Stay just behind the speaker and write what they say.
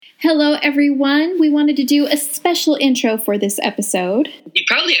Hello, everyone. We wanted to do a special intro for this episode. You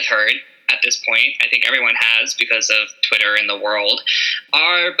probably have heard at this point, I think everyone has because of Twitter and the world,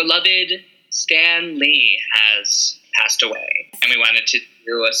 our beloved Stan Lee has passed away. And we wanted to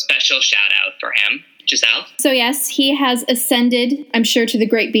do a special shout out for him. Giselle? So yes, he has ascended, I'm sure, to the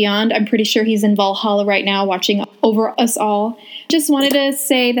great beyond. I'm pretty sure he's in Valhalla right now watching over us all. Just wanted to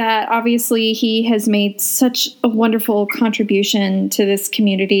say that obviously he has made such a wonderful contribution to this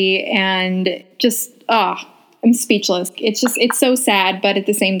community, and just, I'm speechless. It's so sad, but at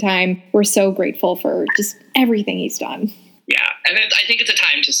the same time, we're so grateful for just everything he's done. Yeah, and I think it's a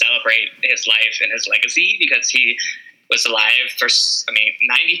time to celebrate his life and his legacy because he was alive for,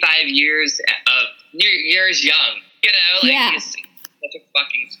 95 years young, He's such a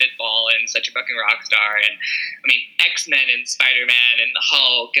fucking spitball and such a fucking rock star, and X-Men and Spider-Man and the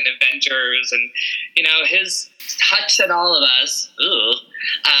Hulk and Avengers, and his touch on all of us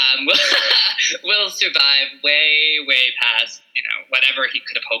will survive way past whatever he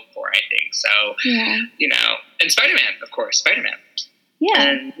could have hoped for, I think. So and Spider-Man, of course, Spider-Man. Yeah.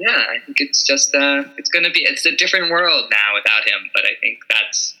 And I think it's just it's a different world now without him, but I think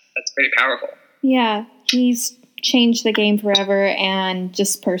that's pretty powerful. Yeah, he's changed the game forever, and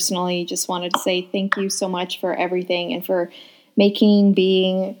just personally just wanted to say thank you so much for everything and for making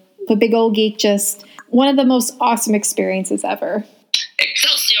being the Big Old Geek just one of the most awesome experiences ever.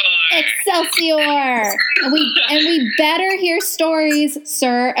 Excelsior! And we better hear stories,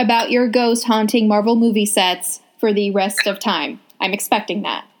 sir, about your ghost haunting Marvel movie sets for the rest of time. I'm expecting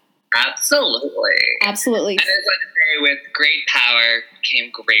that. Absolutely. And I just want to say, with great power came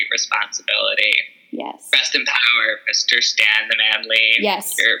great responsibility. Yes. Rest in power, Mr. Stan the Man Lee.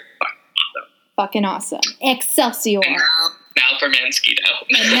 Yes. You're fucking awesome. Excelsior. And now for Mansquito.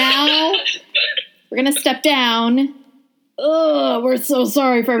 And now we're going to step down. Oh, we're so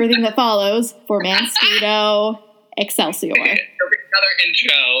sorry for everything that follows. For Mansquito, Excelsior. There'll be another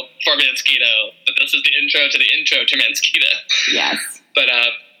intro for Mansquito, but this is the intro to Mansquito. Yes. But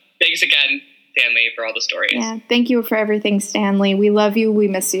thanks again, Stanley, for all the stories. Yeah, thank you for everything, Stanley. We love you. We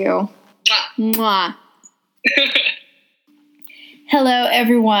miss you. Mwah. Hello,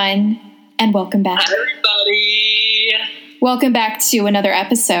 everyone, and welcome back. Hi, everybody. Welcome back to another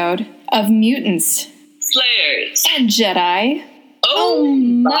episode of Mutants, Slayers, and Jedi. Oh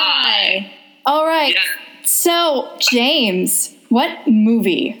my! All right. Yeah. So, James, what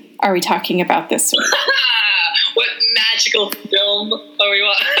movie are we talking about this week? What magical film are we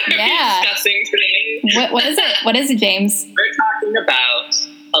discussing today? What is it? What is it, James? We're talking about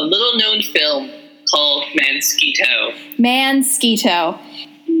a little-known film called Mansquito. Mansquito.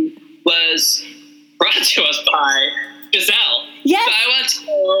 Was brought to us by Giselle. Yes. So I want to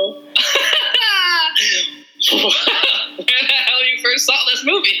know where the hell you first saw this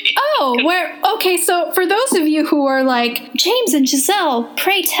movie. Okay, so for those of you who are like, James and Giselle,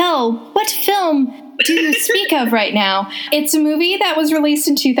 pray tell, what film do you speak of right now? It's a movie that was released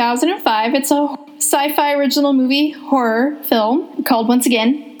in 2005. It's a SyFy original movie horror film called, once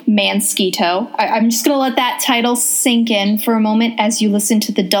again, Mansquito. I'm just going to let that title sink in for a moment as you listen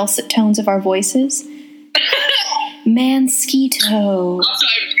to the dulcet tones of our voices. Mansquito. Also,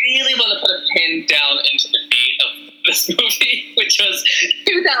 I really want to put a pin down into the date of this movie, which was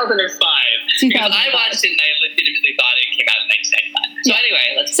 2005. Because I watched it and I legitimately thought it came out in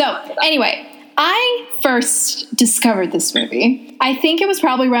 1995. Anyway, I first discovered this movie. I think it was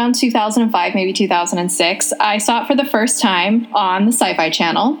probably around 2005, maybe 2006. I saw it for the first time on the SyFy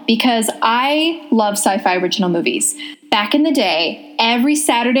channel because I love SyFy original movies. Back in the day, every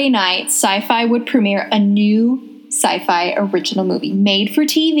Saturday night, SyFy would premiere a new SyFy original movie made for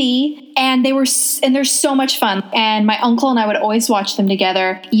TV, and they're so much fun. And my uncle and I would always watch them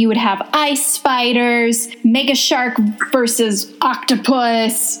together. You would have ice spiders, mega shark versus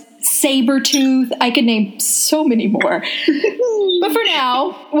octopus, Sabertooth. I could name so many more. But for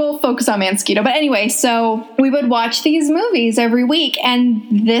now, we'll focus on Mansquito. But anyway, so we would watch these movies every week,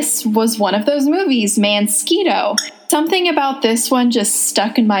 and this was one of those movies, Mansquito. Something about this one just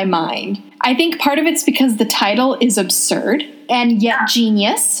stuck in my mind. I think part of it's because the title is absurd and yet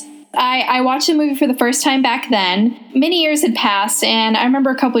genius. I watched the movie for the first time back then. Many years had passed, and I remember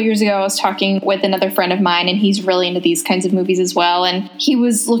a couple of years ago I was talking with another friend of mine, and he's really into these kinds of movies as well, and he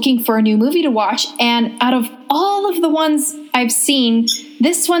was looking for a new movie to watch, and out of all of the ones I've seen,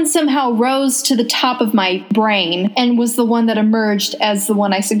 this one somehow rose to the top of my brain and was the one that emerged as the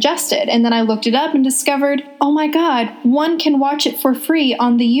one I suggested. And then I looked it up and discovered, oh my God, one can watch it for free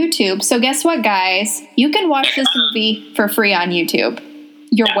on the YouTube. So guess what, guys? You can watch this movie for free on YouTube.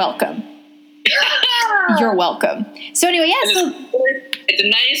 You're welcome. You're welcome. So anyway, yeah. It's a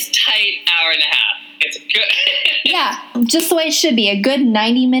nice, tight hour and a half. It's good. Yeah, just the way it should be. A good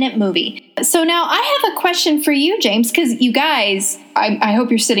 90-minute movie. So now I have a question for you, James, because you guys, I hope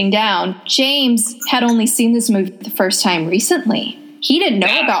you're sitting down. James had only seen this movie the first time recently. He didn't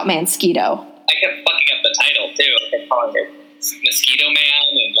know about Mansquito. I kept fucking up the title, too. I kept calling it Mosquito Man,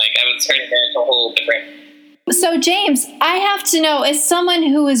 and I was turning it into a whole different... So, James, I have to know, as someone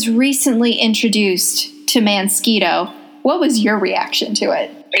who was recently introduced to Mansquito, what was your reaction to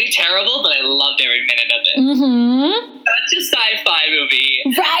it? Pretty terrible, but I loved every minute of it. Mm-hmm. Such a sci-fi movie.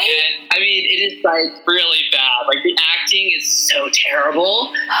 Right? And, it is, really bad. The acting is so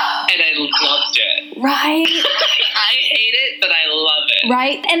terrible, and I loved it. Right? I hate it, but I love it.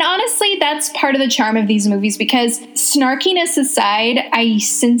 Right? And honestly, that's part of the charm of these movies, because snarkiness aside, I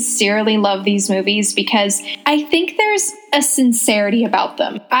sincerely love these movies because I think there's a sincerity about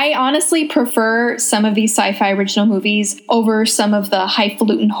them. I honestly prefer some of these sci-fi original movies over some of the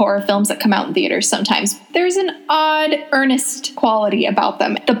highfalutin horror films that come out in theaters sometimes. There's an odd, earnest quality about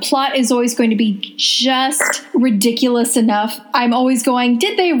them. The plot is always going to be just ridiculous enough. I'm always going,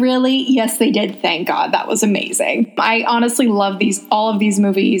 did they really? Yes, they did. Thank God. That was amazing. I honestly love all of these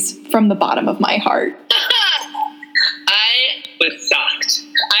movies from the bottom of my heart. I was shocked.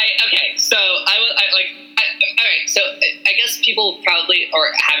 So I guess people probably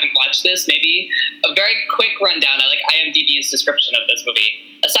or haven't watched this. Maybe a very quick rundown. I like IMDb's description of this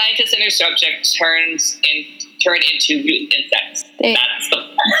movie. A scientist and her subject turn into mutant insects.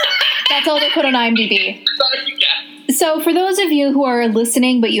 That's all they put on IMDb. Yeah. So for those of you who are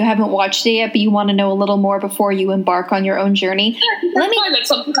listening but you haven't watched it yet, but you want to know a little more before you embark on your own journey, let's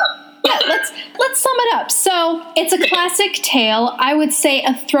sum it up. Yeah, let's sum it up. So it's a classic tale. I would say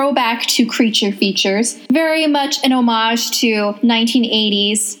a throwback to Creature Features. Very much an homage to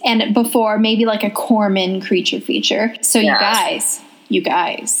 1980s and before, maybe like a Corman Creature Feature. So yes. you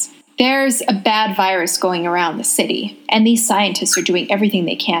guys, there's a bad virus going around the city, and these scientists are doing everything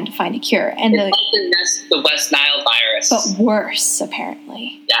they can to find a cure. And it's the West Nile virus. But worse,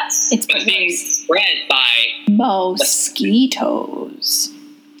 apparently. Yes. It's being spread by mosquitoes.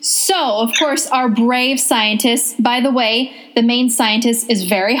 So, of course, our brave scientists, by the way, the main scientist is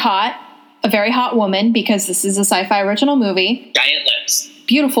very hot, a very hot woman, because this is a sci-fi original movie. Giant lips.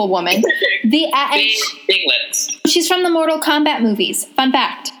 Beautiful woman. Big lips. She's from the Mortal Kombat movies. Fun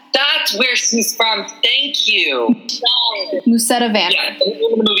fact. That's where she's from. Thank you. Musetta Van. Yeah, the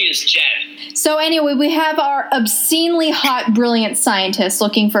name of the movie is Jen. So anyway, we have our obscenely hot, brilliant scientists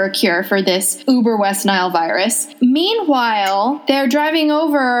looking for a cure for this uber West Nile virus. Meanwhile, they're driving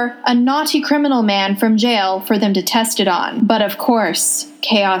over a naughty criminal man from jail for them to test it on. But of course,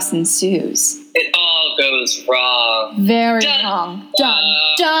 chaos ensues. It all goes wrong. Very wrong. Dun,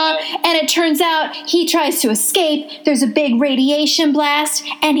 dun. And it turns out he tries to escape. There's a big radiation blast,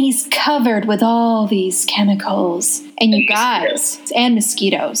 and he's covered with all these chemicals. And you guys, and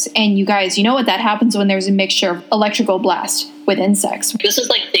mosquitoes. And you guys, you know what that happens when there's a mixture of electrical blast with insects. This is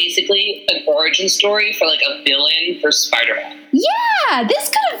basically an origin story for a villain for Spider-Man. Yeah, this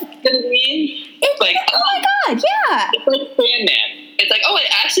could have... You know what I mean? It's oh my God, yeah. It's like Sandman. It's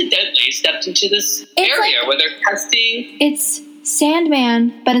I accidentally stepped into this area where they're testing. It's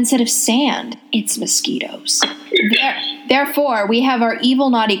Sandman, but instead of sand, it's mosquitoes. Therefore, we have our evil,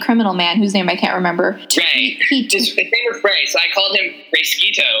 naughty criminal man, whose name I can't remember. Ray. His name was Ray, so I called him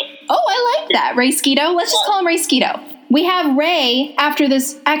Mansquito. Oh, I like that, Mansquito. Let's just call him Mansquito. We have Ray, after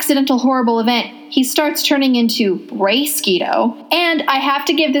this accidental, horrible event, he starts turning into Mansquito. And I have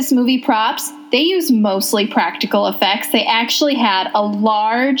to give this movie props. They use mostly practical effects. They actually had a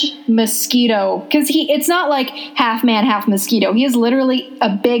large mosquito, because it's not like half man, half mosquito. He is literally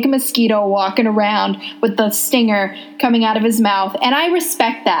a big mosquito walking around with the stinger coming out of his mouth. And I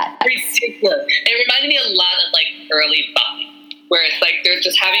respect that. Ridiculous. It reminded me a lot of early Buffy, where it's they're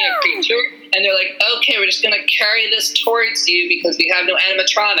just having a creature, and they're okay, we're just going to carry this towards you because we have no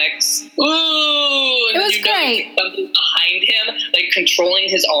animatronics. Ooh! And it was great. Something behind him, controlling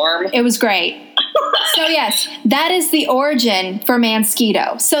his arm. It was great. So yes, that is the origin for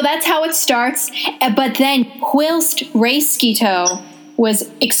Mansquito. So that's how it starts. But then, whilst Mansquito was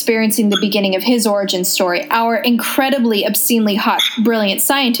experiencing the beginning of his origin story, our incredibly, obscenely hot, brilliant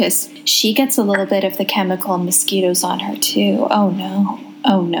scientist, she gets a little bit of the chemical mosquitoes on her too. Oh no.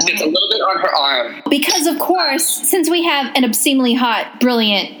 Oh no. It's a little bit on her arm. Because of course, since we have an obscenely hot,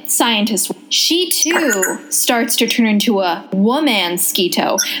 brilliant scientist, she too starts to turn into a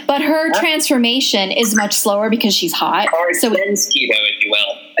woman-squito. But her transformation is much slower because she's hot. Or Mansquito, if you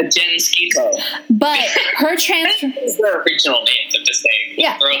will. A Mansquito. But her transfer... These are original names, I'm just saying.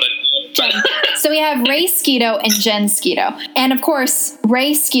 Yeah. So we have Ray Skeeto and Jen Skeeto. And of course,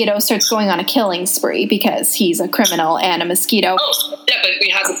 Ray Skeeto starts going on a killing spree because he's a criminal and a mosquito. Oh, yeah, but we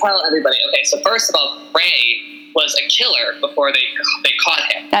have to tell everybody. Okay, so first of all, Ray was a killer before they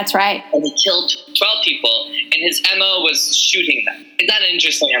caught him. That's right. And he killed 12 people, and his MO was shooting them. Is that an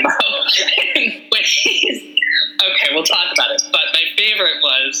interesting MO? Okay, we'll talk about it. But my favorite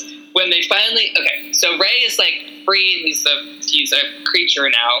was when they finally... Okay, so Ray is like free, he's a creature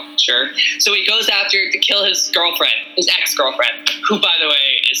now, sure. So he goes after to kill his girlfriend, his ex-girlfriend, who, by the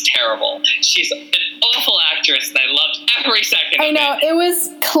way, is terrible. She's an awful actress, and I loved every second of it. I know, it was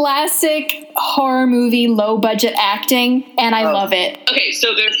classic horror movie, low-budget acting, and I love it.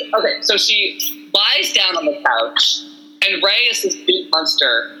 So she lies down on the couch, and Ray is this big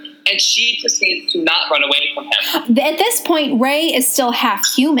monster, and she proceeds to not run away from him. At this point, Ray is still half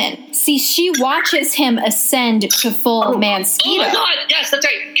human. See, she watches him ascend to full Mansquito. Oh my god, yes, that's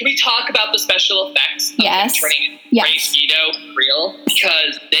right. Can we talk about the special effects of him turning Ray Skeeto real?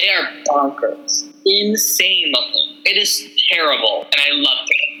 Because they are bonkers. Insane looking. It is terrible, and I loved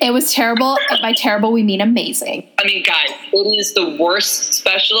it. It was terrible, and by terrible we mean amazing. I mean, guys, it is the worst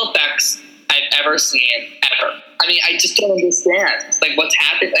special effects I've ever seen, ever. I mean, I just don't understand. Like, what's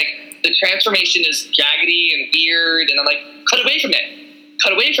happened? Like, the transformation is jaggedy and weird, and I'm like, cut away from it.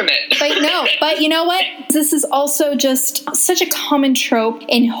 Cut away from it. But you know what? This is also just such a common trope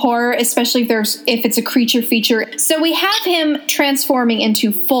in horror, especially if it's a creature feature. So we have him transforming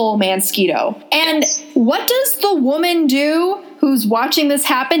into full Mansquito. And what does the woman do who's watching this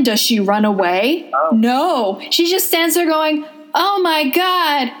happen? Does she run away? Oh. No. She just stands there going, oh my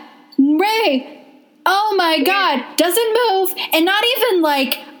God, Ray, oh my God, doesn't move, and not even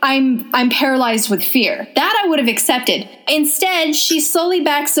like I'm paralyzed with fear. That I would have accepted. Instead, she slowly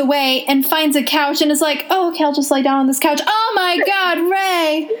backs away and finds a couch and is like, oh, okay, I'll just lie down on this couch. Oh my God,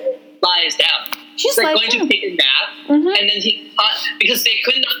 Ray! Lies down. She's like going to take a nap, and then because they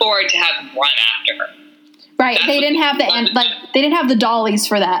couldn't afford to have him run after her. Right, they didn't have they didn't have the dollies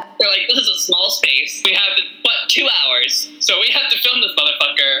for that. They're like, this is a small space. We have 2 hours, so we have to film this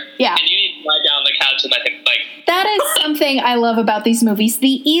motherfucker. Yeah, and you need to lie down on the couch and let him That is something I love about these movies: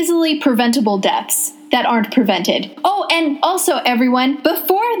 the easily preventable deaths that aren't prevented. Oh, and also, everyone,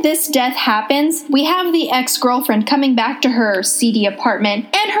 before this death happens, we have the ex-girlfriend coming back to her seedy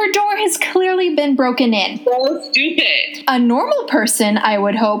apartment, and her door has clearly been broken in. So stupid. A normal person, I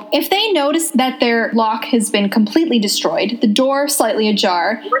would hope, if they notice that their lock has been completely destroyed, the door slightly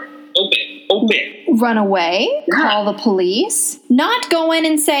ajar, open, run away, call the police, not go in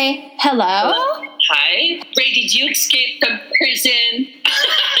and say, hello? Hi? Ray, did you escape from prison?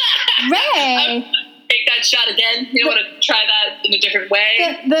 Ray! Take that shot again? You don't want to try that in a different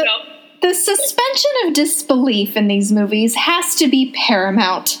way? The suspension of disbelief in these movies has to be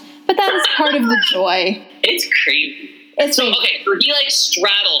paramount, but that is part of the joy. It's crazy. So he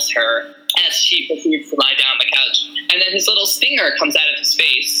straddles her as she proceeds to lie down on the couch, and then his little stinger comes out of his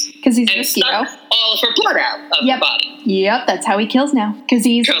face. Because he's a mosquito. All of her blood out of her body. Yep, that's how he kills now. Because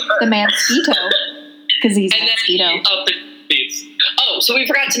he's the Mansquito. Because he's Mansquito. Oh, so we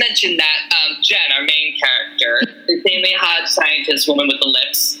forgot to mention that Jen, our main character, the insanely hot scientist woman with the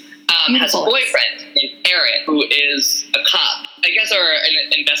lips, has a boyfriend named Aaron, who is a cop. I guess, or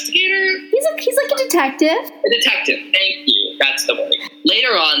an investigator? He's like a detective. A detective, thank you. That's the word. Later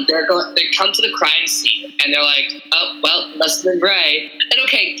on, they come to the crime scene, and they're like, oh, well, must have been Ray. And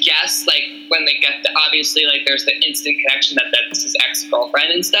yes, when they get obviously, there's the instant connection that that's his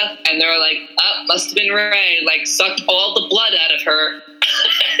ex-girlfriend and stuff, and they're like, oh, must have been Ray, sucked all the blood out of her.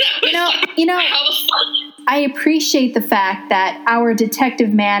 You know, how the fuck? I appreciate the fact that our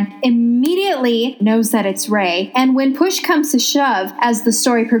detective man immediately knows that it's Ray, and when push comes to shove, as the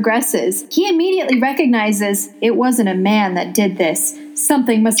story progresses, he immediately recognizes it wasn't a man that did this.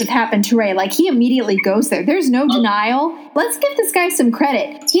 Something must have happened to Ray. He immediately goes there. There's no denial. Let's give this guy some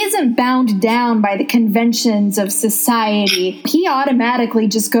credit. He isn't bound down by the conventions of society. He automatically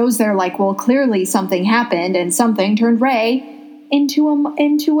just goes there well, clearly something happened, and something turned Ray into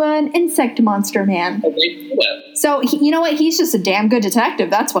an insect monster man. So, you know what? He's just a damn good detective.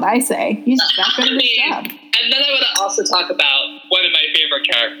 That's what I say. He's just that good at his job. And then I want to also talk about one of my favorite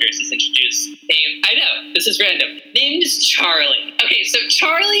characters is introduced. I know, this is random. Named is Charlie. Okay, so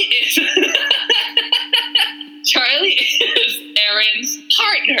Charlie is Aaron's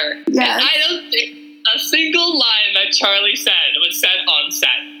partner. Yes. And I don't think a single line that Charlie said was said on set.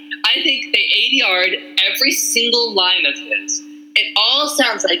 I think they ADR'd every single line of his. It all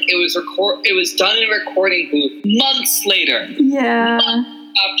sounds like it was done in a recording booth months later. Yeah.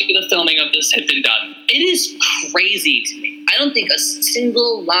 after the filming of this had been done. It is crazy to me. I don't think a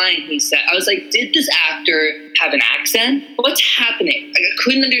single line he said. I was like, did this actor have an accent? What's happening? I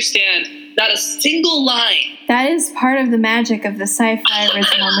couldn't understand not a single line. That is part of the magic of the SyFy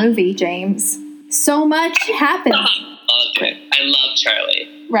original movie, James. So much happens. I love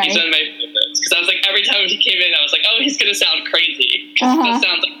Charlie. Right. He's one of my favorites. Because I was like, every time he came in, I was like, oh, he's going to sound crazy. Because he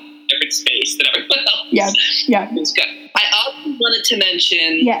sounds like a different space than everyone else. Yeah. It was good. I also wanted to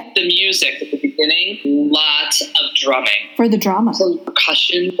mention the music at the beginning. Lots of drumming. For the drama. Some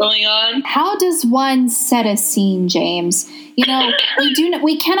percussion going on. How does one set a scene, James? You know,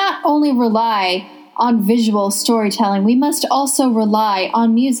 we cannot only rely on visual storytelling. We must also rely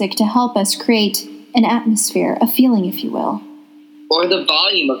on music to help us create an atmosphere, a feeling, if you will. Or the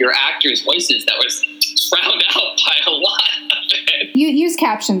volume of your actors' voices that was drowned out by a lot of it. You use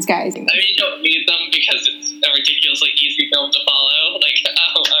captions, guys. I mean, you don't need them because it's a ridiculously easy film to follow. Like,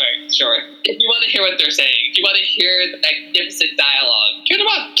 oh, all right, sure. If you want to hear what they're saying, if you want to hear the magnificent dialogue, turn them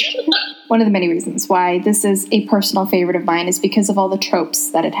on. One of the many reasons why this is a personal favorite of mine is because of all the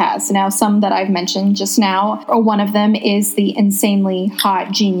tropes that it has. Now, some that I've mentioned just now, or one of them is the insanely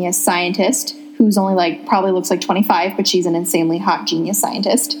hot genius scientist, who's only probably looks like 25, but she's an insanely hot genius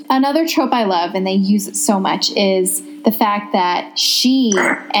scientist. Another trope I love, and they use it so much, is the fact that she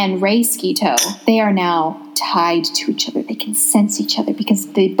and Mansquito, they are now tied to each other. They can sense each other because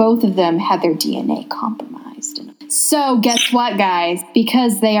both of them had their DNA compromised. So guess what, guys?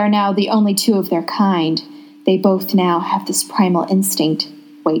 Because they are now the only two of their kind, they both now have this primal instinct.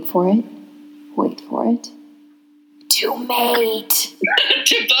 Wait for it. To mate.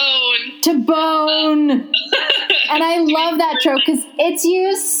 To bone. And I love that trope because it's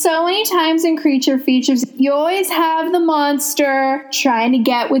used so many times in creature features. You always have the monster trying to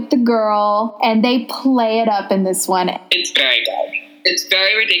get with the girl, and they play it up in this one. It's very good. It's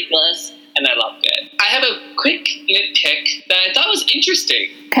very ridiculous, and I loved it. I have a quick nitpick that I thought was interesting.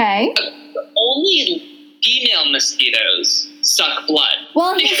 Okay. Only female mosquitoes suck blood.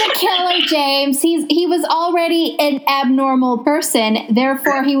 Well, he's a killer, James. He was already an abnormal person,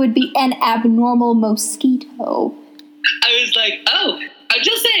 therefore he would be an abnormal mosquito. I was like, oh, I'm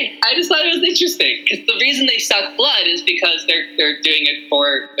just saying. I just thought it was interesting because the reason they suck blood is because they're doing it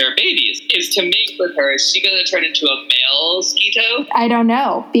for their babies. Is to mate with her. Is she going to turn into a male mosquito? I don't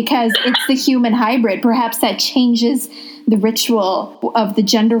know because it's the human hybrid. Perhaps that changes the ritual of the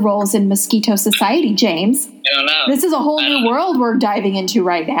gender roles in mosquito society, James. I don't know. This is a whole new world we're diving into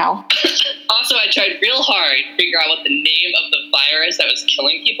right now. Also, I tried real hard to figure out what the name of the virus that was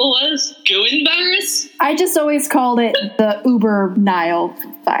killing people was. Guin virus? I just always called it the Uber Nile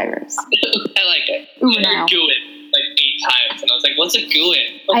virus. I like it. Uber I Nile. heard Guin 8 times, and I was like, what's a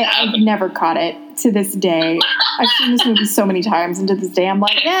Guin? I've never caught it to this day. I've seen this movie so many times, and to this day I'm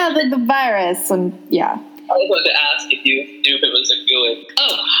like, yeah, the virus, and yeah. I just wanted to ask if you knew if it was a Guin.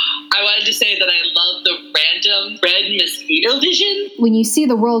 Oh, I wanted to say that I love the random red mosquito vision. When you see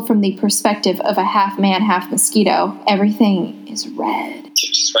the world from the perspective of a half man, half mosquito, everything is red.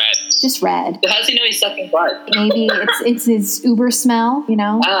 Just red. Just red. So how does he know he's sucking blood? Maybe it's his Uber smell, you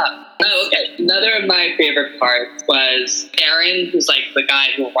know? Oh, okay. Another of my favorite parts was Aaron, who's like the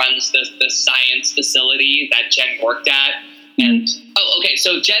guy who runs the science facility that Jen worked at. And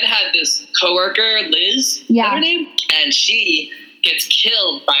so Jen had this coworker, Liz, is that her name? And she gets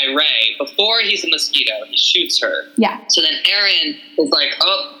killed by Ray before he's a mosquito. He shoots her. Yeah. So then Aaron is like,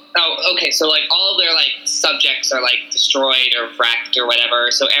 oh, okay. So like all of their like subjects are like destroyed or wrecked or whatever.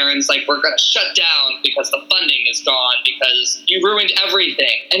 So Aaron's like, we're gonna shut down because the funding is gone because you ruined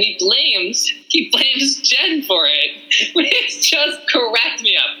everything. And he blames Jen for it, which just cracked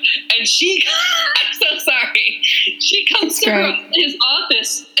me up. And she, I'm so sorry. She comes to his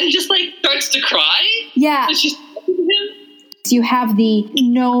office and just like starts to cry. Yeah. And she's talking to him. You have the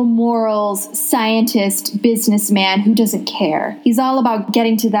no morals scientist businessman who doesn't care. He's all about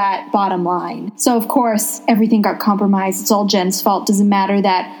getting to that bottom line. So, of course, everything got compromised. It's all Jen's fault. Doesn't matter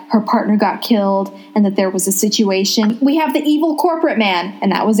that her partner got killed and that there was a situation. We have the evil corporate man,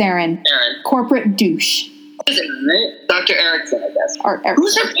 and that was Aaron. Corporate douche. Is it right? Dr. Erickson, I guess.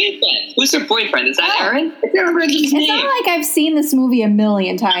 Who's her boyfriend? Who's her boyfriend? Is that Aaron? I can't remember his name. It's not like I've seen this movie a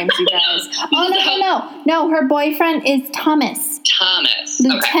million times, you guys. No, her boyfriend is Thomas.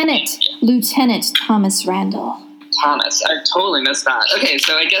 Lieutenant Thomas Randall. Thomas. I totally missed that. Okay,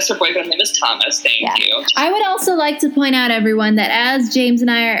 so I guess her boyfriend's name is Thomas. Thank you. I would also like to point out, everyone, that as James and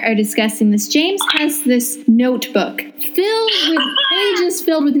I are discussing this, James has this notebook filled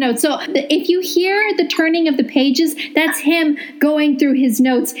with notes. So if you hear the turning of the pages, that's him going through his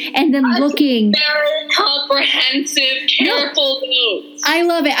notes and then looking. Very comprehensive, careful notes. I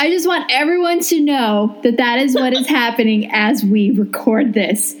love it. I just want everyone to know that that is what is happening as we record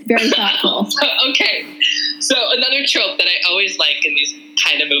this. Very thoughtful. Okay. So another trope that I always like in these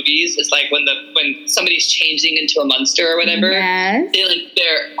kind of movies is like when somebody's changing into a monster or whatever, yes. they like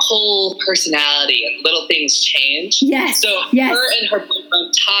their whole personality and little things change. Yes. So her and her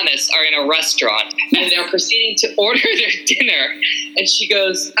boyfriend Thomas are in a restaurant and they're proceeding to order their dinner, and she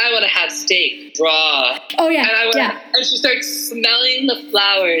goes, "I want to have steak raw." Oh yeah. And she starts smelling the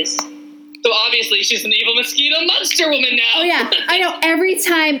flowers. So obviously she's an evil mosquito monster woman now. Oh yeah, I know. Every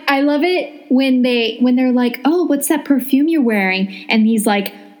time, I love it when they're like, "Oh, what's that perfume you're wearing?" And he's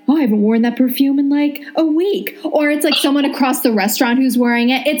like, "Oh, I haven't worn that perfume in like a week." Or it's like someone across the restaurant who's wearing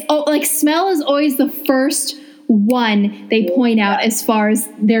it. It's like smell is always the first one they point out as far as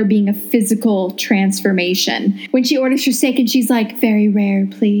there being a physical transformation. When she orders her steak and she's like, "Very rare,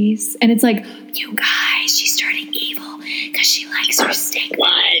 please," and it's like, you guys, she's turning evil because she likes her steak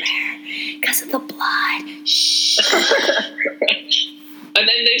very rare. Because of the blood. Shh. And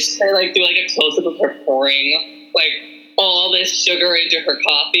then they like do like a close up of her pouring like all this sugar into her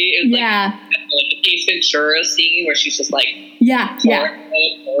coffee. It's like an Ace Ventura scene where she's just like pouring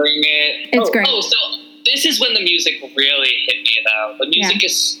it. It's great. Oh, so this is when the music really hit me though. The music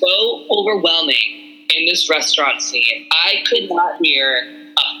is so overwhelming in this restaurant scene. I could not hear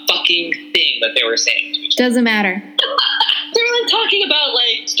a fucking thing that they were saying to each other. Doesn't matter. They were like talking about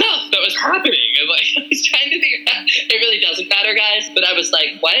like stuff that was happening, and like I was trying to figure out. It really doesn't matter, guys. But I was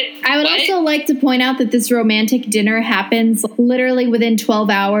like, what? I would also like to point out that this romantic dinner happens literally within 12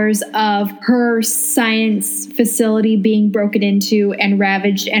 hours of her science facility being broken into and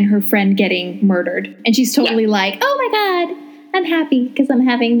ravaged, and her friend getting murdered. And she's totally like, "Oh my god, I'm happy because I'm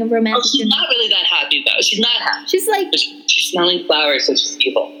having a romantic dinner." She's not really that happy though. She's not happy. She's like, she's smelling flowers, so she's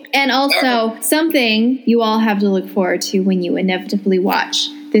evil. And also, something you all have to look forward to when you inevitably watch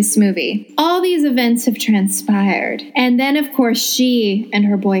this movie. All these events have transpired. And then, of course, she and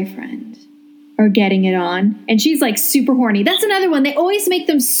her boyfriend are getting it on. And she's like super horny. That's another one. They always make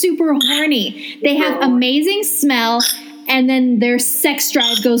them super horny. They have amazing smell. And then their sex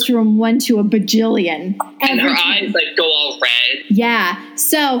drive goes from 1 to a bajillion. And her eyes like go all red. Yeah.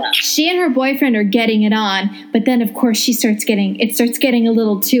 So she and her boyfriend are getting it on, but then of course it starts getting a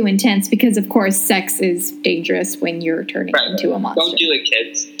little too intense because of course sex is dangerous when you're turning into a monster. Don't do it,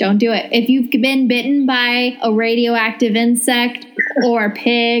 kids. Don't do it. If you've been bitten by a radioactive insect or a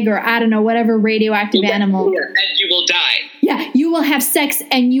pig or I don't know, whatever radioactive animal. And you will die. Yeah, you will have sex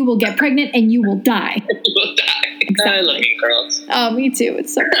and you will get pregnant and you will die. You will die. Exactly. I love Mean Girls. Oh, me too.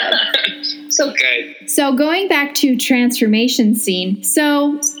 It's so good. So good. So going back to transformation scene.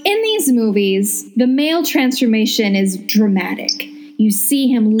 So in these movies, the male transformation is dramatic. You see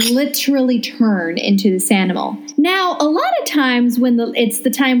him literally turn into this animal. Now, a lot of times when it's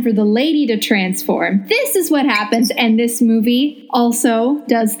the time for the lady to transform, this is what happens. And this movie also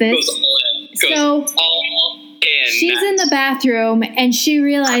does this. Goes all in. She's in the bathroom and she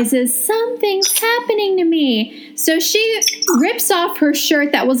realizes something's happening to me. So she rips off her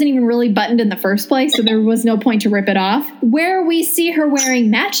shirt that wasn't even really buttoned in the first place, so there was no point to rip it off. Where we see her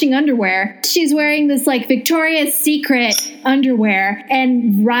wearing matching underwear, she's wearing this like Victoria's Secret underwear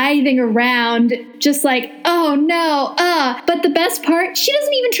and writhing around just like, oh no, But the best part, she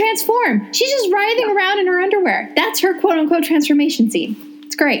doesn't even transform. She's just writhing around in her underwear. That's her quote unquote transformation scene.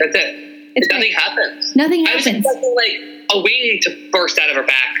 It's great. That's it. Nothing happens. Nothing happens. I was expecting like a wing to burst out of her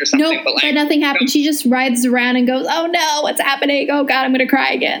back or something. Nope, but nothing happens. She just writhes around and goes, oh no, what's happening? Oh God, I'm going to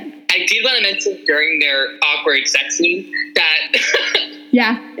cry again. I did want to mention during their awkward sex scene that...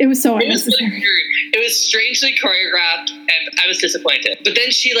 yeah, it was so unnecessary. It was strangely choreographed and I was disappointed. But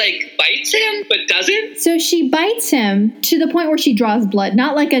then she like bites him but doesn't. So she bites him to the point where she draws blood,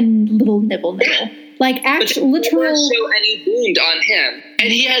 not like a little nibble. Like actual literal. Didn't show any wound on him,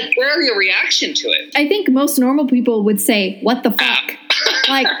 and he had barely a reaction to it. I think most normal people would say, "What the fuck?"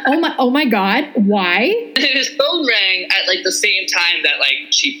 Like, oh my God, why? And his phone rang at like the same time that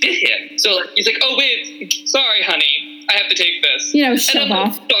like she bit him. So like, he's like, "Oh wait, sorry, honey, I have to take this." You know, shove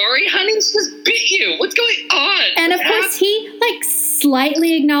off. Sorry, honey, she just bit you. What's going on? And of course, he like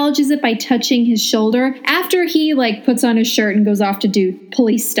slightly acknowledges it by touching his shoulder. After he like puts on his shirt and goes off to do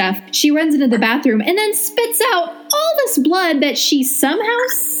police stuff, she runs into the bathroom and then spits out all this blood that she somehow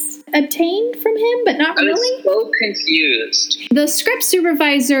obtained from him, but not really. I was so confused. The script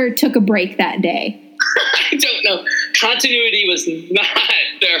supervisor took a break that day. I don't know. Continuity was not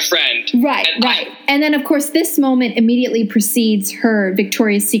their friend. Right. And then, of course, this moment immediately precedes her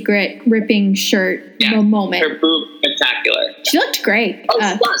Victoria's Secret ripping shirt moment. Her boob attack. spectacular. She looked great. Oh,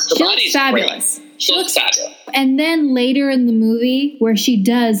 she does. The she body's looks fabulous. Great. She looks fabulous. And then later in the movie, where she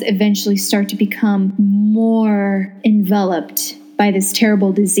does eventually start to become more enveloped by this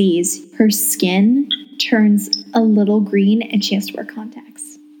terrible disease, her skin turns a little green and she has to wear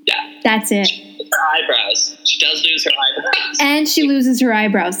contacts. Yeah. That's it. Her eyebrows. She does lose her eyebrows. And she loses her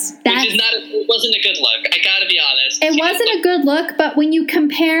eyebrows. It wasn't a good look. I gotta be honest. It wasn't a good look, but when you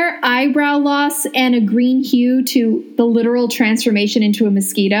compare eyebrow loss and a green hue to the literal transformation into a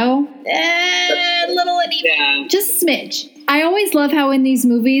mosquito, little uneven. Yeah. Just a smidge. I always love how in these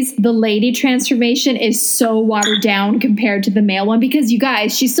movies, the lady transformation is so watered down compared to the male one, because you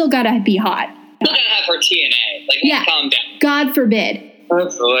guys, she's still gotta be hot. Still gotta have her TNA. Like, calm down. God forbid. Oh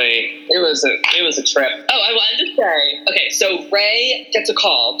boy, it was a trip. Oh, I wanted to say, okay, so Ray gets a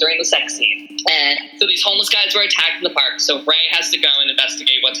call during the sex scene, and so these homeless guys were attacked in the park. So Ray has to go and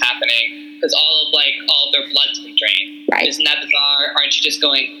investigate what's happening because all of their blood's been drained. Right? Isn't that bizarre? Aren't you just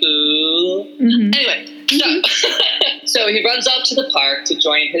going ooh? Mm-hmm. Anyway, so he runs up to the park to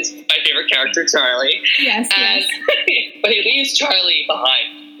join my favorite character, Charlie. Yes. But he leaves Charlie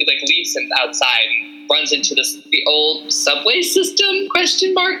behind. He leaves him outside and runs into the old subway system ?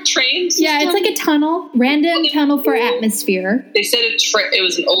 Train system? Yeah, it's like a tunnel, random tunnel for atmosphere. They said it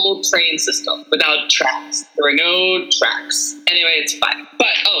was an old train system without tracks. There were no tracks. Anyway, it's fine. But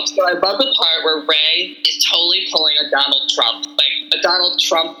so I love the part where Ray is totally pulling a Donald Trump, like a Donald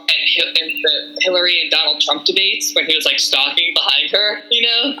Trump and the Hillary and Donald Trump debates when he was stalking behind her, you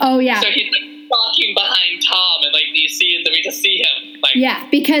know? Oh yeah. So he's stalking behind Tom, and these scenes that we just see him. Yeah,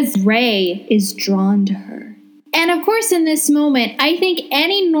 because Ray is drawn to her. And of course, in this moment, I think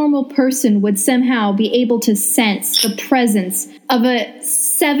any normal person would somehow be able to sense the presence of a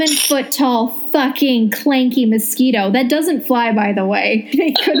 7-foot-tall fucking clanky mosquito that doesn't fly, by the way.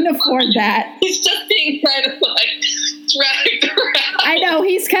 They couldn't afford that. He's just being kind of dragged around. I know,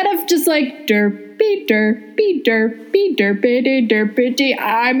 he's kind of just derpy, derpy, derpy, derpity, derpity.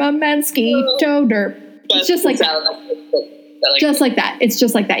 I'm a Mansquito, derp. It's just like that. Just like that. It's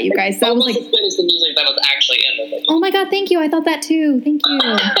just like that, you guys. That was as good as the music that was actually in the movie. Oh my god, thank you. I thought that too. Thank you.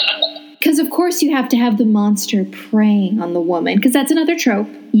 Because of course you have to have the monster preying on the woman, because that's another trope.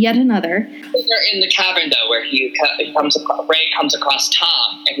 Yet another. They're in the cavern though, where Ray comes across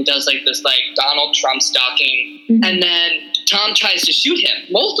Tom, and he does this Donald Trump stalking, and then Tom tries to shoot him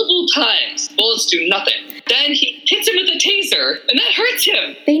multiple times. Bullets do nothing. Then he hits him with a taser, and that hurts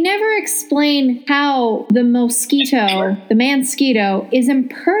him. They never explain how the Mansquito, is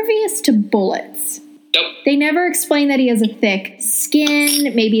impervious to bullets. Nope. They never explain that he has a thick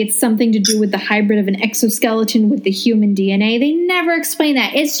skin. Maybe it's something to do with the hybrid of an exoskeleton with the human DNA. They never explain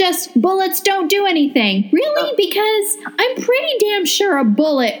that. It's just bullets don't do anything. Really? Because I'm pretty damn sure a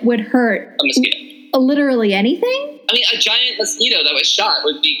bullet would hurt a mosquito. Literally anything? I mean, a giant mosquito that was shot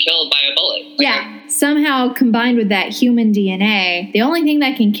would be killed by a bullet. Yeah. Somehow combined with that human DNA, the only thing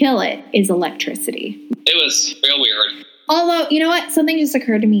that can kill it is electricity. It was real weird. Although, you know what? Something just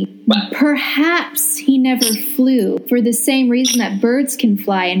occurred to me. What? Perhaps he never flew for the same reason that birds can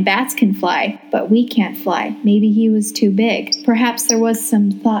fly and bats can fly, but we can't fly. Maybe he was too big. Perhaps there was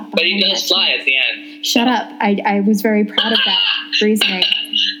some thought behind But he does that. fly at the end. Shut up. I was very proud of that reasoning.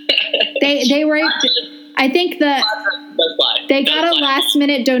 They were... I think that they got a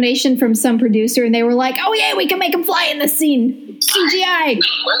last-minute donation from some producer, and they were like, oh, yeah, we can make him fly in this scene. CGI.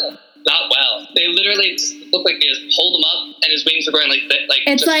 Not well. They literally just looked like they just pulled him up, and his wings were going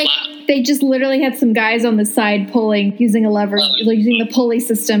it's like they just literally had some guys on the side pulling, using a lever, using the pulley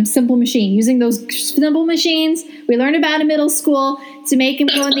system, simple machine, using those simple machines we learned about in middle school to make him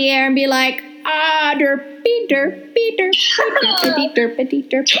go in the air and be like, derpy, derpy, derpy, derpy,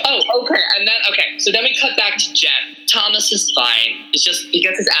 derpy. Oh, okay. And then, so then we cut back to Jen. Thomas is fine. It's just, he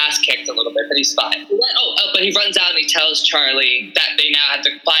gets his ass kicked a little bit, but he's fine. But he runs out and he tells Charlie that they now have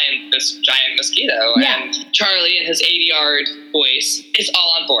to find this giant mosquito. Yeah. And Charlie, in his 80-yard voice, is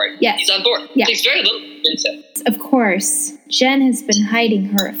all on board. Yes. He's on board. Yeah. Takes very little to convince him. Of course, Jen has been hiding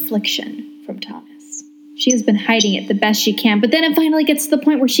her affliction from Thomas. She has been hiding it the best she can, but then it finally gets to the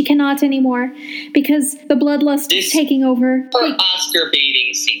point where she cannot anymore because the bloodlust is taking over. Oscar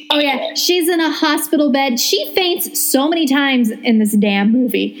baiting scene. Oh yeah, she's in a hospital bed. She faints so many times in this damn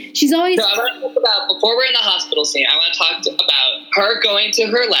movie. She's always... So I want to talk about, before we're in the hospital scene, I want to talk about her going to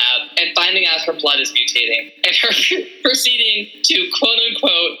her lab and finding out her blood is mutating, and her proceeding to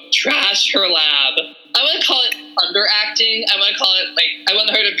quote-unquote trash her lab. I want to call it underacting. I want to call it, I want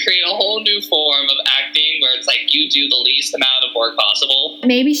her to create a whole new form of acting where it's you do the least amount of work possible.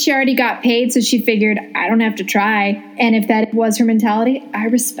 Maybe she already got paid, so she figured, I don't have to try. And if that was her mentality, I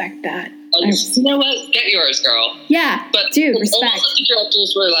respect that. You know what? Get yours, girl. Yeah, but dude, it's respect. almost like the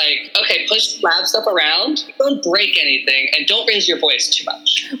directors were like, okay, push lab stuff around, don't break anything, and don't raise your voice too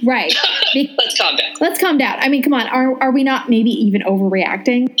much. Right. Let's calm down. Let's calm down. I mean, come on. Are we not maybe even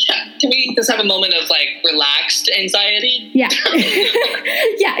overreacting? Yeah. Can we just have a moment of like relaxed anxiety? Yeah.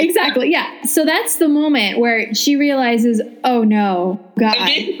 Yeah, exactly. Yeah. So that's the moment where she realizes, oh no, God.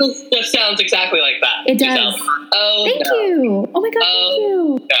 And this sounds exactly like that. It does. Oh, thank you. Oh my God, thank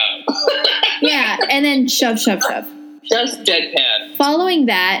you. No. Yeah. And then shove. Just deadpan. Following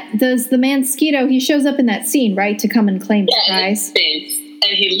that, does the Mansquito, he shows up in that scene, right? To come and claim the prize.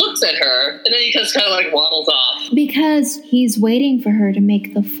 And he looks at her, and then he just kind of like waddles off. Because he's waiting for her to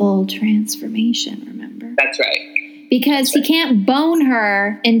make the full transformation, remember? That's right. Because he can't bone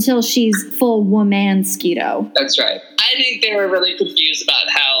her until she's full woman-skeeto. That's right. I think they were really confused about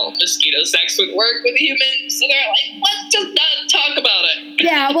how mosquito sex would work with humans. So they're like, let's just not talk about it.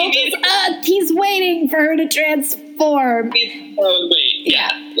 Yeah, well, he's waiting for her to transform. Yeah.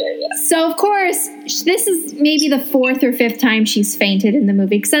 So, of course, this is maybe the 4th or 5th time she's fainted in the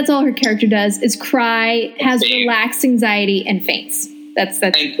movie, because that's all her character does, is cry, has relaxed anxiety, and faints. That's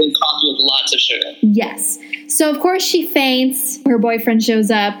and coffee with lots of sugar. Yes. So, of course, she faints. Her boyfriend shows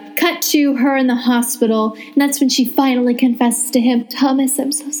up. Cut to her in the hospital. And that's when she finally confesses to him, Thomas,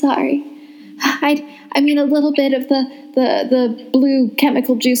 I'm so sorry. I mean, a little bit of the blue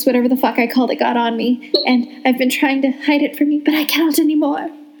chemical juice, whatever the fuck I called it, got on me. And I've been trying to hide it from you, but I cannot anymore.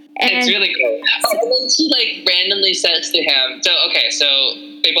 And it's really cool. Oh, and then she, like, randomly says to him, so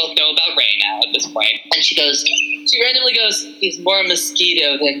they both know about Ray now at this point. And she randomly goes, he's more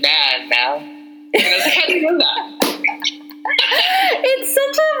mosquito than man now. And I was like, how do you know that? It's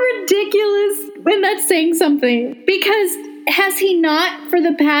such a ridiculous, when that's saying something, because has he not for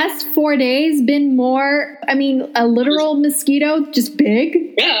the past 4 days been more, a literal mosquito, just big?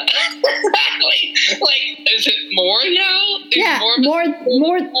 Yeah. like, is it more now?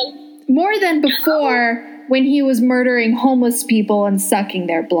 More than before when he was murdering homeless people and sucking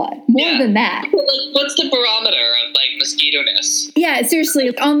their blood. More than that. What's the barometer of, like, mosquito-ness? Yeah,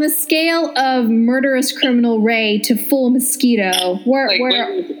 seriously, on the scale of murderous criminal Ray to full mosquito,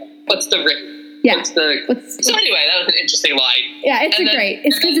 what's the rate? Yeah. So anyway, that was an interesting line. Yeah,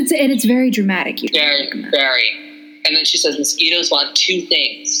 it's because it's very dramatic. Very. And then she says mosquitoes want 2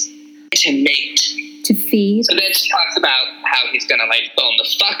 things: to mate, to feed. So then she talks about how he's gonna like bone the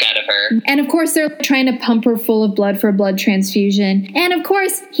fuck out of her. And of course they're trying to pump her full of blood for a blood transfusion. And of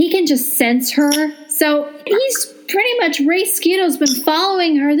course he can just sense her. So he's pretty much, Ray Skeeto's been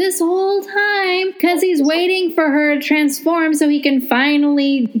following her this whole time because he's waiting for her to transform so he can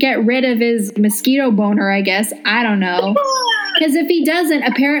finally get rid of his mosquito boner, I guess. I don't know. Because if he doesn't,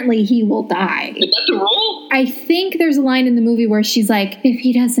 apparently he will die. Is that the rule? I think there's a line in the movie where she's like, if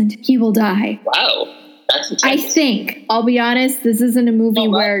he doesn't, he will die. Wow. That's intense. I think. I'll be honest, this isn't a movie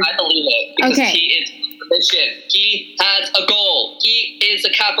where... I believe it. Because he is on a mission. He has a goal. He is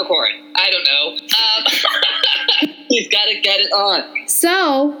a Capricorn. I don't know. He's got to get it on.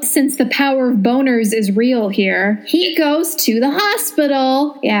 So, since the power of boners is real here, he goes to the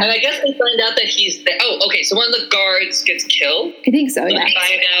hospital. Yeah. And I guess we find out that he's there. Oh, okay. So one of the guards gets killed. I think so, yeah. We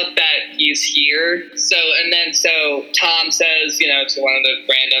find out that he's here. So Tom says, to one of the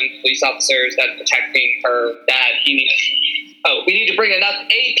random police officers that's protecting her that we need to bring enough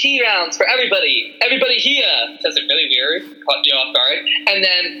AP rounds for everybody. Everybody here. Says it really weird. Caught you off guard. And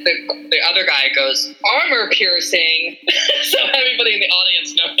then the other guy goes, armor piercing. So everybody in the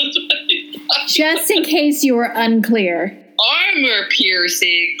audience knows what he's talking about. Just in case you were unclear. Armor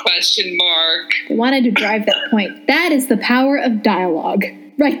piercing, ? I wanted to drive that point. That is the power of dialogue.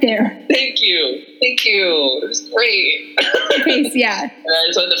 Right there. Thank you. It was great. Yeah. And I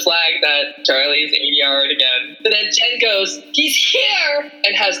just wanted to flag that Charlie's ADR'd again. But then Jen goes, he's here!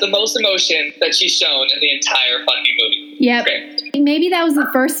 And has the most emotion that she's shown in the entire fucking movie. Yep. Maybe that was the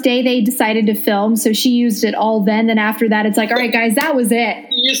first day they decided to film, so she used it all then. Then after that, it's like, all right, guys, that was it.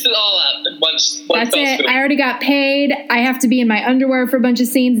 You used it all up in one That's it. I already got paid. I have to be in my underwear for a bunch of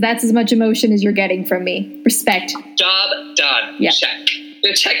scenes. That's as much emotion as you're getting from me. Respect. Job done. Yeah. Check.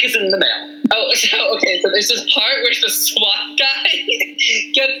 The check is in the mail. Oh, so there's this part where the SWAT guy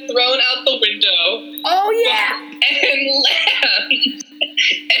gets thrown out the window. Oh, yeah. And lands.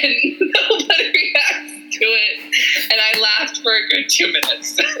 And nobody reacts to it. And I laughed for a good 2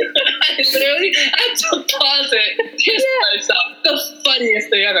 minutes. I literally had to pause it. Myself. The funniest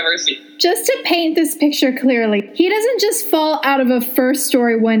thing I've ever seen. Just to paint this picture clearly, he doesn't just fall out of a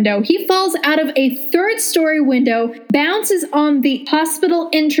first-story window. He falls out of a third-story window, bounces on the hospital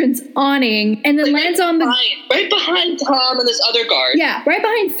entrance awning, and then lands on the... Right behind Tom and this other guard. Yeah, right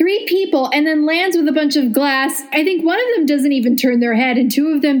behind 3 people, and then lands with a bunch of glass. I think one of them doesn't even turn their head, and 2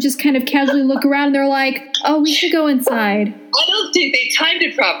 of them just kind of casually look around, and they're like, oh, we should go inside. I don't think they timed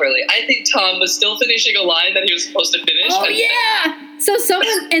it properly. I think Tom was still finishing a line that he was supposed to finish. Oh, yeah! So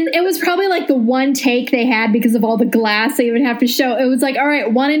and it was probably like the one take they had because of all the glass they would have to show. It was like, all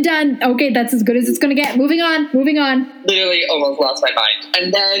right, 1 and done. Okay, that's as good as it's going to get. Moving on. Literally almost lost my mind.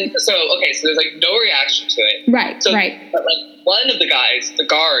 And then, so there's like no reaction to it. Right. But like one of the guys, the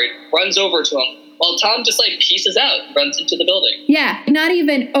guard, runs over to him while Tom just like pieces out, runs into the building. Yeah, not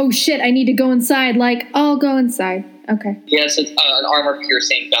even, oh shit, I need to go inside. Like, I'll go inside. Okay. Yes, it's an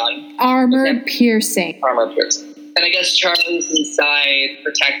armor-piercing gun. Armor-piercing. And I guess Charlie's inside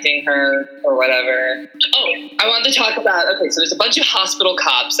protecting her or whatever. Oh, I wanted to talk about, so there's a bunch of hospital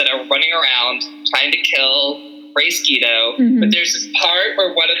cops that are running around trying to kill Mansquito, but there's this part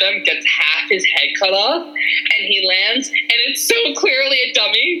where one of them gets half his head cut off and he lands and it's so clearly a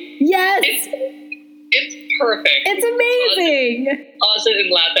dummy. Yes. It's perfect. It's amazing. Pause it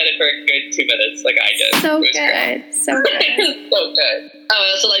and laugh at it for a good 2 minutes like I did. So good. So good. So good.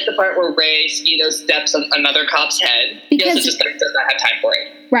 I also like the part where Mansquito steps on another cop's head. He also just does not have time for it.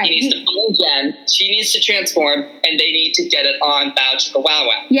 Right. He needs to follow Jen. She needs to transform, and they need to get it on Bow Chicka Wow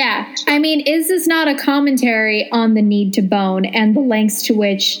Wow. Yeah. I mean, is this not a commentary on the need to bone and the lengths to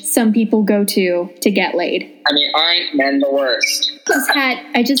which some people go to get laid? I mean, aren't men the worst?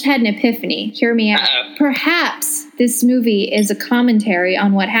 I just had an epiphany. Hear me out. Uh-oh. Perhaps this movie is a commentary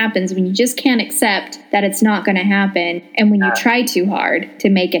on what happens when you just can't accept that it's not going to happen, and when you try too hard to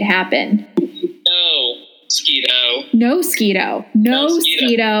make it happen. No, Skeeto.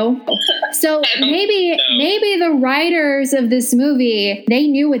 So maybe the writers of this movie, they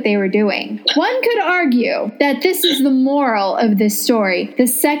knew what they were doing. One could argue that this is the moral of this story. The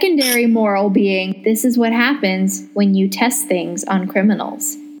secondary moral being, this is what happens when you test things on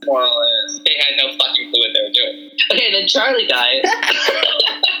criminals. Moral is, they had no fucking clue what they were doing. Okay, then Charlie dies.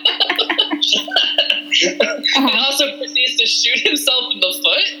 And also proceeds to shoot himself in the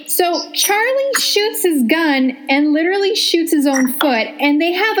foot. So Charlie shoots his gun and literally shoots his own foot, and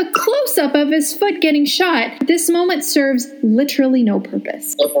they have a close-up of his foot getting shot. This moment serves literally no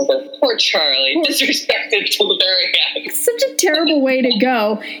purpose. Poor Charlie. Disrespected till the very end. Such a terrible way to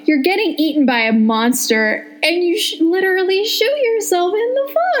go. You're getting eaten by a monster, and you literally shoot yourself in the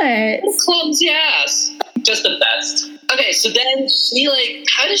foot. Clumsy ass. Just the best. Okay, so then she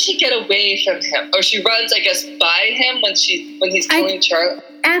how does she get away from him? Or she runs, I guess, by him when he's killing Charlie?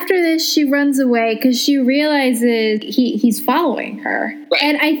 After this, she runs away because she realizes he's following her. Right.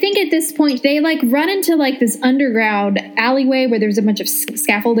 And I think at this point, they run into this underground alleyway where there's a bunch of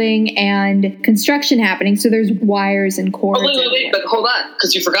scaffolding and construction happening. So there's wires and cords. Oh, wait, but hold on.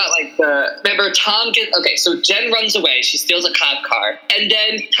 Because you forgot, remember Tom so Jen runs away. She steals a cop car. And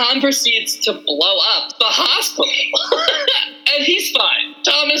then Tom proceeds to blow up the hospital. And he's fine.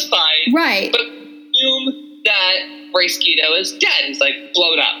 Tom is fine. Right. But assume that Mansquito is dead. He's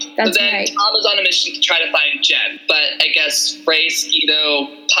blown up. That's so then right. Tom is on a mission to try to find Jen. But I guess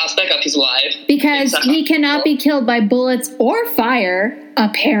Mansquito pops back up. He's alive. Because he cannot be killed by bullets or fire,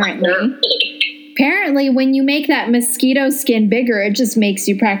 apparently. Apparently, when you make that mosquito skin bigger, it just makes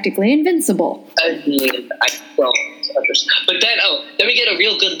you practically invincible. I mean, I don't understand. But then we get a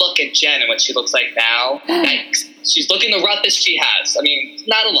real good look at Jen and what she looks like now. She's looking the roughest she has. I mean,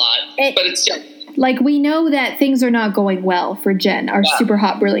 not a lot, but it's just... we know that things are not going well for Jen, our super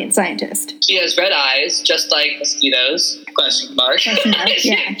hot, brilliant scientist. She has red eyes, just like mosquitoes. Question mark.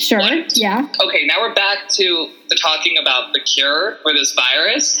 Yeah, sure. Yeah. Okay, now we're back to the talking about the cure for this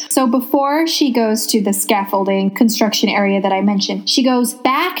virus. So before she goes to the scaffolding construction area that I mentioned, she goes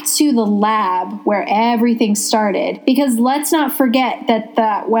back to the lab where everything started. Because let's not forget that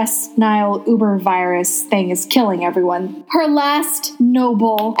the West Nile Uber virus thing is killing everyone. Her last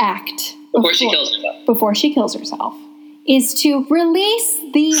noble act Before she kills herself. Is to release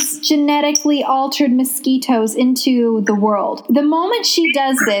these genetically altered mosquitoes into the world. The moment she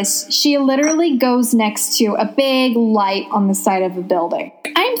does this, she literally goes next to a big light on the side of a building.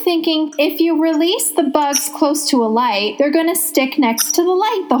 I'm thinking, if you release the bugs close to a light, they're going to stick next to the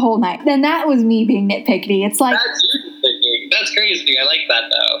light the whole night. Then that was me being nitpicky. It's like... That's you nitpicking. That's crazy. I like that,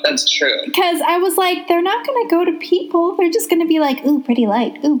 though. That's true. Because I was like, they're not going to go to people. They're just going to be like, ooh, pretty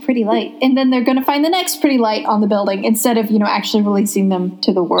light. Ooh, pretty light. And then they're going to find the next pretty light on the building instead of, actually releasing them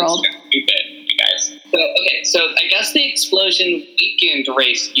to the world. That's stupid, you guys. So Okay, so I guess the explosion weakened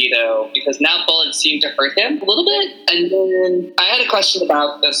Ray Skeeto because now bullets seem to hurt him a little bit. And then I had a question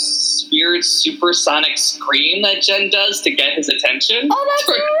about this weird supersonic scream that Jen does to get his attention. Oh, that's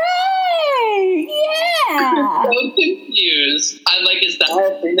right! Yeah! I'm so confused. I'm like, is that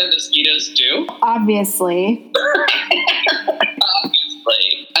a thing that mosquitoes do? Obviously.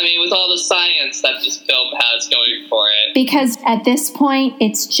 Obviously. I mean, with all the science that this film has going for it. Because at this point,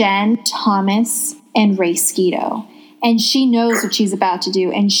 it's Jen, Thomas, and Ray Skeeto. And she knows what she's about to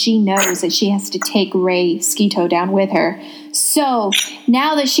do, and she knows that she has to take Ray Skeeto down with her. So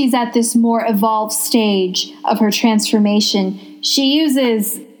now that she's at this more evolved stage of her transformation, she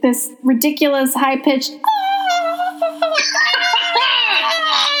uses this ridiculous high-pitched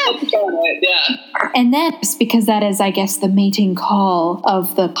yeah. And then, just because that is, I guess, the mating call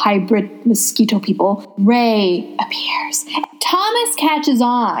of the hybrid mosquito people, Ray appears. Thomas catches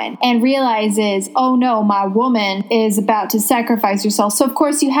on and realizes, oh no, my woman is about to sacrifice herself. So, of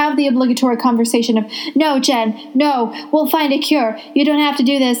course, you have the obligatory conversation of, no, Jen, no, we'll find a cure. You don't have to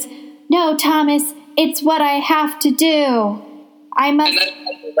do this. No, Thomas, it's what I have to do. I must... And that's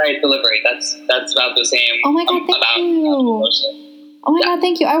right, deliberate. That's about the same. Oh my God, thank you. Oh my God,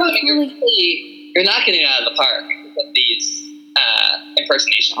 thank you. I was You're knocking it out of the park with these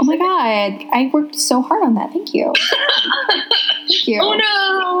impersonations. Oh my God, I worked so hard on that. Thank you. Thank you. Oh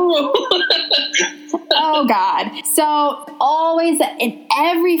no! Oh God. So always in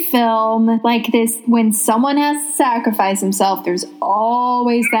every film like this, when someone has to sacrifice himself, there's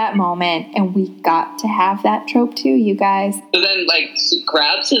always that moment, and we got to have that trope too, you guys. So then, like, she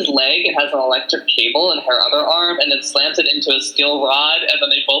grabs his leg and has an electric cable in her other arm, and then slams it into a steel rod, and then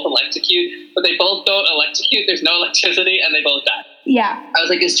they both electrocute, but they both don't electrocute. There's no electricity, and they both die. Yeah. I was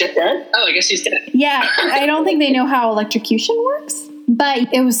like, is Jet dead? Oh, I guess she's dead. Yeah, I don't think they know how electrocution works.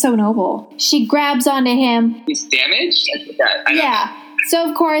 But it was so noble. She grabs onto him. He's damaged? Yeah. So,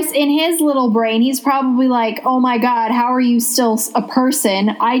 of course, in his little brain, he's probably like, oh my God, how are you still a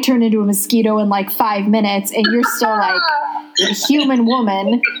person? I turned into a mosquito in like 5 minutes, and you're still like a human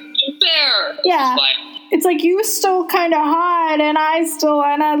woman. There. Yeah. It's like, you still kind of hot, and I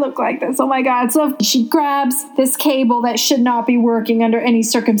look like this. Oh my God. So she grabs this cable that should not be working under any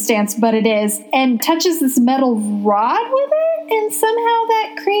circumstance, but it is, and touches this metal rod with it, and somehow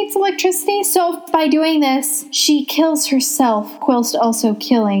that creates electricity. So by doing this, she kills herself, whilst also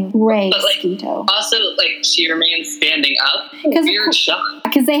killing Ray Skeeto. Also, like, she remains standing up. Weird shot.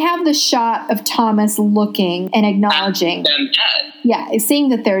 Because they have the shot of Thomas looking and acknowledging them dead. Yeah, seeing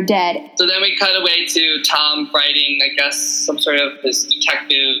that they're dead. So then we cut away to Tom writing, I guess, some sort of this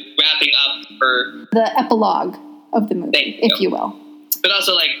detective wrapping up for the epilogue of the movie, if you will. But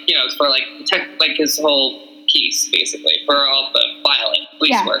also, like, you know, for like his whole piece, basically, for all the filing,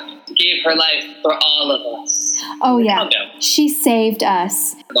 police work. She gave her life for all of us. Oh yeah, she saved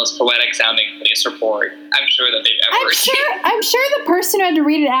us. The most poetic sounding police report I'm sure that they've ever seen. I'm sure the person who had to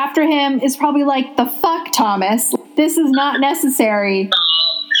read it after him is probably like, the fuck, Thomas? This is not necessary.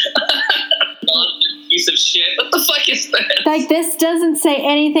 Piece of shit. What the fuck is this? Like, this doesn't say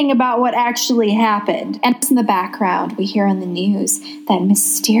anything about what actually happened. And in the background, we hear on the news that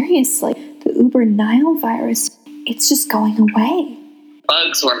mysteriously, the Uber Nile virus, it's just going away.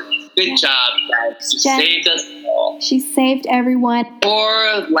 Bugs work. Good job, guys. You saved us all. She saved everyone.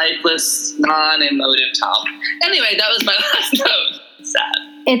 Poor, lifeless, non-emotive Tom. Anyway, that was my last note. Sad.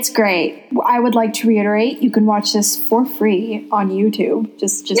 It's great. I would like to reiterate, you can watch this for free on YouTube.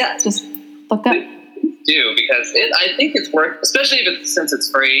 Just look up. Do, because I think it's worth, especially since it's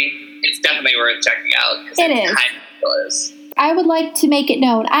free, it's definitely worth checking out. It is. Kind of is. I would like to make it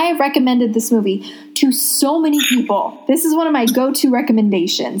known, I have recommended this movie to so many people. This is one of my go-to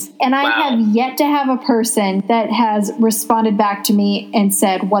recommendations. And I have yet to have a person that has responded back to me and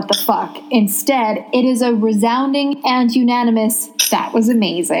said, what the fuck? Instead, it is a resounding and unanimous, that was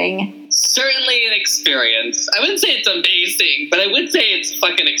amazing. Certainly an experience. I wouldn't say it's amazing, but I would say it's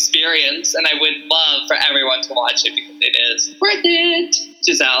fucking experience, and I would love for everyone to watch it because it is worth it.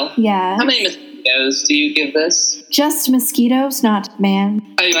 Giselle. Yeah. How many mosquitoes do you give this? Just mosquitoes, not man.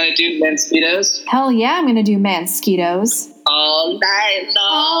 Oh, you want to do Mansquitos? Hell yeah, I'm going to do Mansquitos. All night long.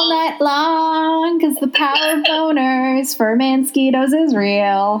 All night long, because the power of boners for Mansquitos is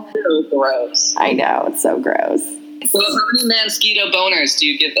real. So gross. I know, it's so gross. So how many Mansquito boners do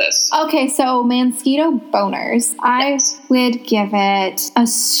you give this? Okay, so Mansquito boners, I would give it a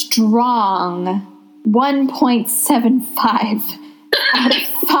strong 1.75 out of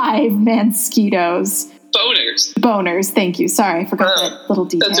 5 Mansquitos Boners. Boners, thank you. Sorry, I forgot that little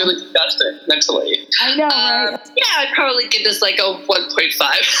detail. That's really disgusting, mentally. I know, right? Yeah, I'd probably give this like a 1.5.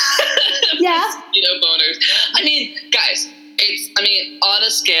 Yeah. Boners. I mean, guys, on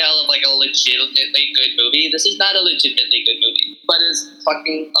a scale of like a legitimately good movie, this is not a legitimately good movie, but it's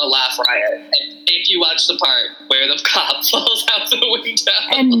fucking a laugh riot. And if you watch the part where the cop falls out the window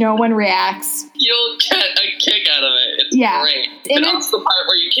and no one reacts, you'll get a kick out of it. It's great. And also the part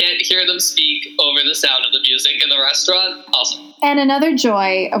where you can't hear them speak over the sound of the music in the restaurant. Awesome. And another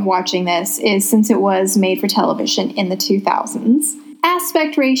joy of watching this is, since it was made for television in the 2000s,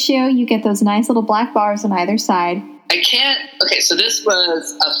 aspect ratio, you get those nice little black bars on either side. So this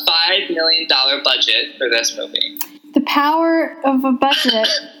was a $5 million budget for this movie. The power of a budget,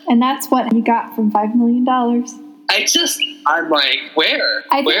 and that's what you got from $5 million. I'm like, where?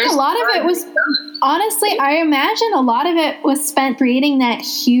 I think a lot of it was, honestly, I imagine a lot of it was spent creating that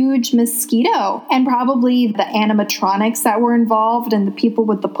huge mosquito, and probably the animatronics that were involved and the people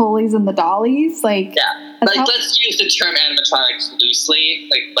with the pulleys and the dollies. Let's use the term animatronics loosely.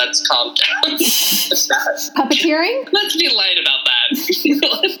 Let's calm down. Puppeteering? Let's be light about that.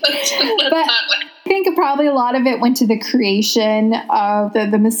 I think probably a lot of it went to the creation of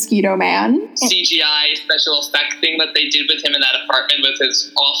the Mosquito Man. CGI special effect thing that they did with him in that apartment with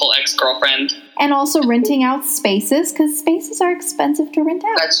his awful ex-girlfriend. And also renting out spaces, because spaces are expensive to rent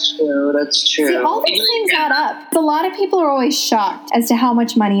out. That's true. See, all these things add up. A lot of people are always shocked as to how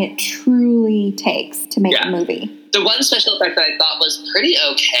much money it truly takes to make a movie. The one special effect that I thought was pretty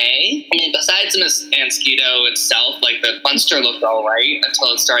okay, I mean, besides the Mansquito itself, the monster looked all right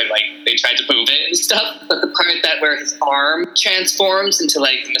until it started, they tried to move it and stuff. But the part where his arm transforms into,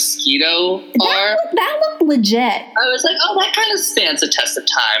 the mosquito arm. That looked legit. I was like, oh, that kind of stands the test of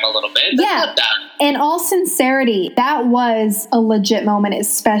time a little bit. That's not bad. In all sincerity, that was a legit moment,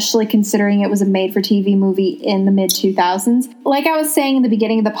 especially considering it was a made-for-TV movie in the mid-2000s. Like I was saying in the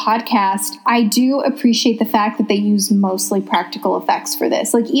beginning of the podcast, I do appreciate the fact that they use mostly practical effects for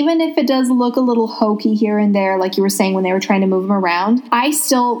this. Even if it does look a little hokey here and there, like you were saying when they were trying to move him around, I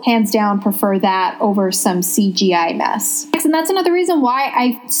still, hands down, prefer that over some CGI mess. And that's another reason why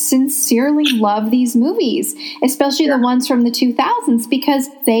I sincerely love these movies, especially the ones from the 2000s, because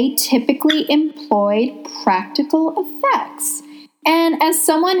they typically employed practical effects. And as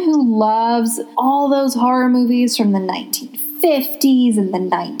someone who loves all those horror movies from the 1950s and the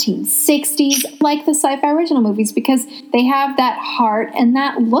 1960s, like the SyFy original movies, because they have that heart and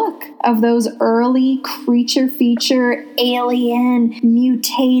that look of those early creature feature, alien,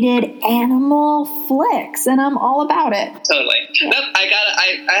 mutated animal flicks, and I'm all about it. Totally. Yeah. Nope, I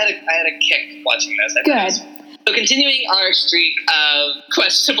had a kick watching this. Good. So continuing our streak of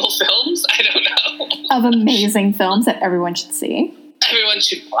questionable films, I don't know. Of amazing films that everyone should see. Everyone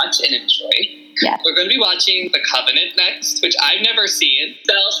should watch and enjoy. Yeah. We're going to be watching The Covenant next, which I've never seen.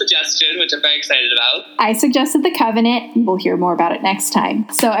 Self-suggestion, which I'm very excited about. I suggested The Covenant. We'll hear more about it next time.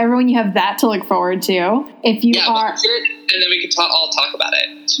 So everyone, you have that to look forward to. If you are... watch it, and then we can all talk about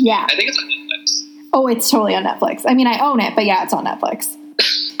it. Yeah. I think it's on Netflix. Oh, it's totally on Netflix. I mean, I own it, but yeah, it's on Netflix.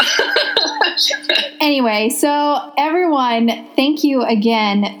 Anyway, so everyone, thank you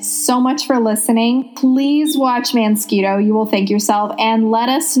again so much for listening. Please watch Mansquito. You will thank yourself. And let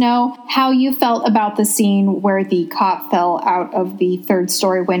us know how you felt about the scene where the cop fell out of the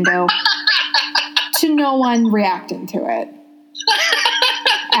third-story window to no one reacting to it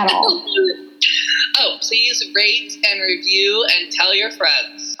at all. Oh, please rate and review and tell your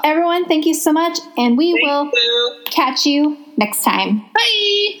friends. Everyone, thank you so much. And we will catch you next time.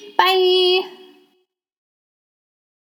 Bye!